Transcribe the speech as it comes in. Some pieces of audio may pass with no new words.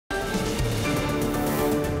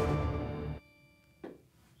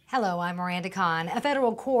Hello, I'm Miranda Khan. A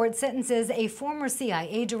federal court sentences a former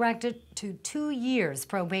CIA director to 2 years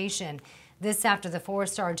probation. This after the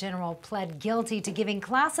four-star general pled guilty to giving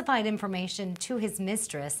classified information to his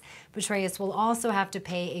mistress. Petraeus will also have to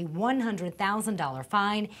pay a $100,000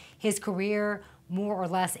 fine. His career more or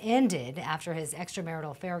less ended after his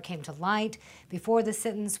extramarital affair came to light. Before the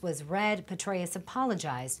sentence was read, Petraeus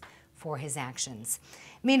apologized for his actions.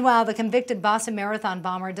 Meanwhile, the convicted Boston Marathon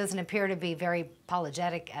bomber doesn't appear to be very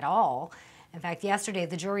apologetic at all. In fact, yesterday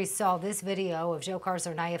the jury saw this video of Dzhokhar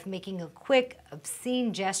Tsarnaev making a quick,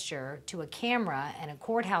 obscene gesture to a camera in a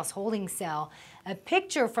courthouse holding cell. A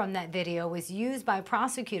picture from that video was used by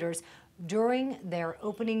prosecutors during their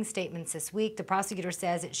opening statements this week. The prosecutor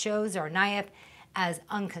says it shows Tsarnaev as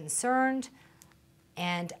unconcerned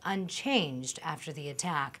and unchanged after the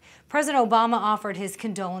attack. President Obama offered his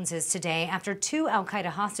condolences today after 2 al-Qaeda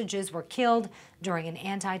hostages were killed during an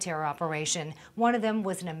anti-terror operation. One of them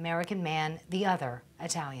was an American man, the other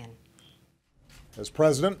Italian. As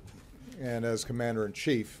president and as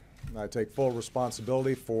commander-in-chief, I take full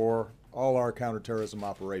responsibility for all our counterterrorism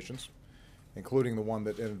operations, including the one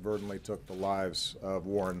that inadvertently took the lives of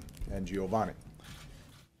Warren and Giovanni.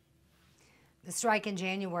 The strike in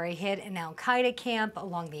January hit an al-Qaeda camp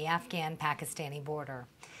along the Afghan-Pakistani border.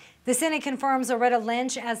 The Senate confirms Loretta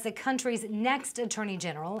Lynch as the country's next attorney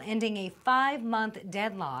general, ending a 5-month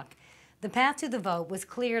deadlock. The path to the vote was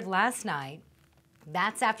cleared last night.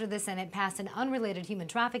 That's after the Senate passed an unrelated human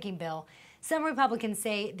trafficking bill. Some Republicans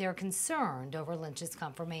say they're concerned over Lynch's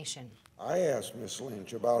confirmation. I asked Ms.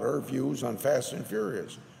 Lynch about her views on Fast and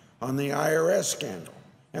Furious, on the IRS scandal,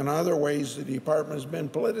 and other ways the department has been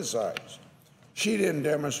politicized. She didn't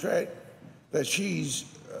demonstrate that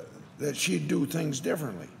she'd do things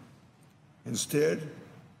differently. Instead,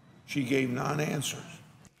 she gave non-answers.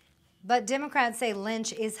 But Democrats say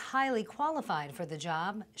Lynch is highly qualified for the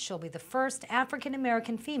job. She'll be the first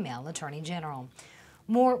African-American female attorney general.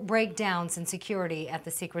 More breakdowns in security at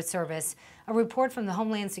the Secret Service. A report from the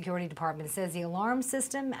Homeland Security Department says the alarm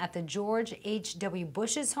system at the George H.W.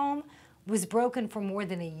 Bush's home was broken for more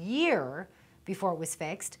than a year before it was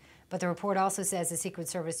fixed. But the report also says the Secret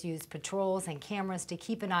Service used patrols and cameras to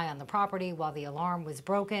keep an eye on the property while the alarm was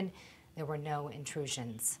broken. There were no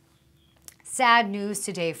intrusions. Sad news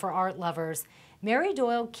today for art lovers. Mary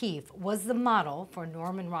Doyle Keefe was the model for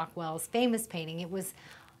Norman Rockwell's famous painting. It was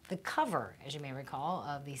the cover, as you may recall,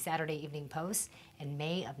 of the Saturday Evening Post in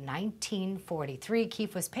May of 1943.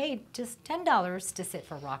 Keefe was paid just $10 to sit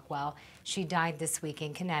for Rockwell. She died this week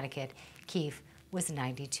in Connecticut. Keefe was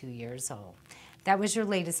 92 years old. That was your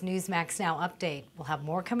latest Newsmax Now update. We'll have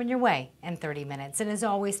more coming your way in 30 minutes. And as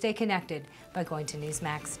always, stay connected by going to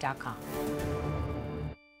Newsmax.com.